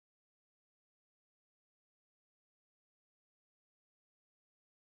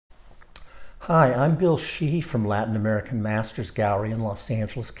Hi, I'm Bill Sheehy from Latin American Masters Gallery in Los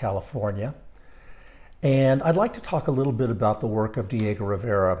Angeles, California. And I'd like to talk a little bit about the work of Diego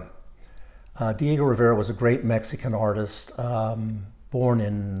Rivera. Diego Rivera was a great Mexican artist, born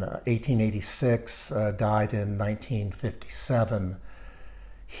in 1886, died in 1957.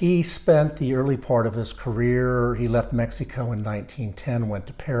 He spent the early part of his career, he left Mexico in 1910, went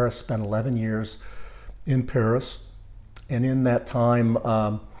to Paris, spent 11 years in Paris, and in that time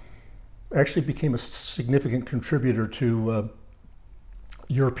actually became a significant contributor to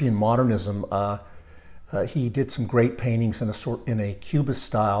European modernism. He did some great paintings in a Cubist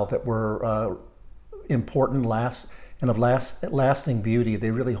style that were important, and of lasting beauty.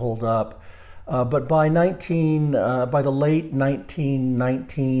 They really hold up. But by the late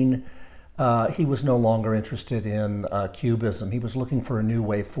 1919, he was no longer interested in Cubism. He was looking for a new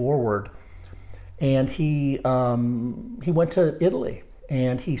way forward, and he went to Italy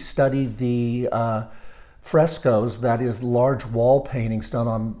and he studied the frescoes, that is, large wall paintings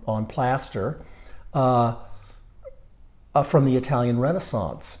done on plaster. From the Italian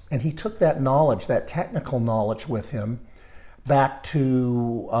Renaissance. And he took that knowledge, that technical knowledge with him back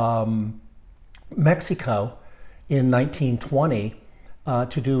to Mexico in 1920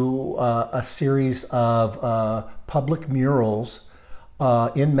 to do a series of public murals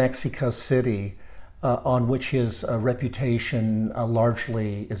in Mexico City on which his reputation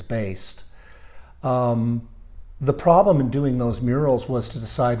largely is based. The problem in doing those murals was to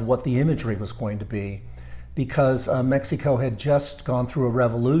decide what the imagery was going to be, because Mexico had just gone through a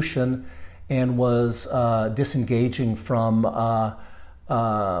revolution and was disengaging from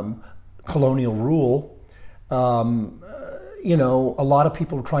colonial rule. You know, a lot of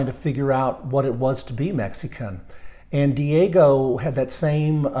people were trying to figure out what it was to be Mexican. And Diego had that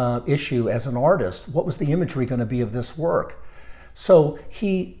same issue as an artist. What was the imagery going to be of this work? So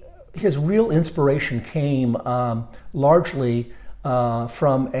his real inspiration came largely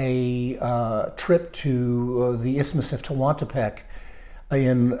from a trip to the Isthmus of Tehuantepec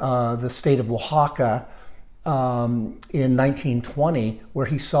in the state of Oaxaca in 1920, where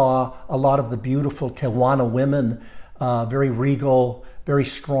he saw a lot of the beautiful Tehuana women, very regal, very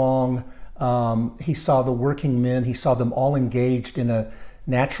strong. He saw the working men, he saw them all engaged in a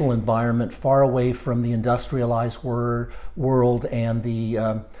natural environment far away from the industrialized world and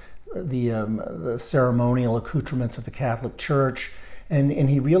the ceremonial accoutrements of the Catholic Church.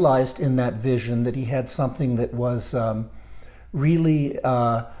 And he realized in that vision that he had something that was really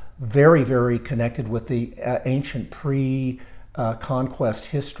very, very connected with the ancient pre-conquest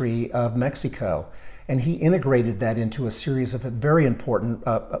history of Mexico. And he integrated that into a series of very important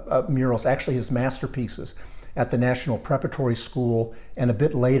murals, actually his masterpieces, at the National Preparatory School and a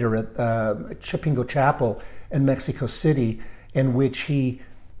bit later at Chipingo Chapel in Mexico City, in which he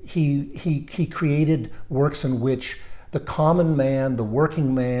created works in which the common man, the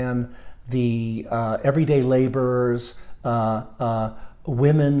working man, the everyday laborers,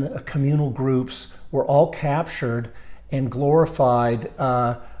 women, communal groups were all captured and glorified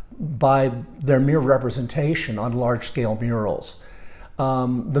by their mere representation on large-scale murals.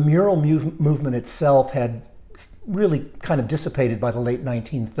 The mural movement itself had really kind of dissipated by the late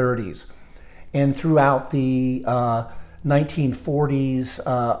 1930s. And throughout the 1940s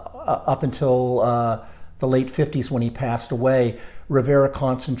up until the late 50s, when he passed away, Rivera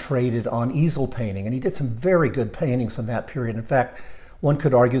concentrated on easel painting, and he did some very good paintings in that period. In fact, one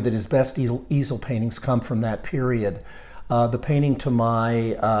could argue that his best easel paintings come from that period. The painting to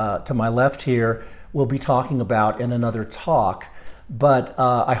my left here we'll be talking about in another talk, but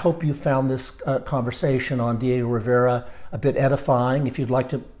I hope you found this conversation on Diego Rivera a bit edifying. If you'd like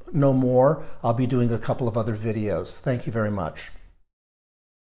to know more, I'll be doing a couple of other videos. Thank you very much.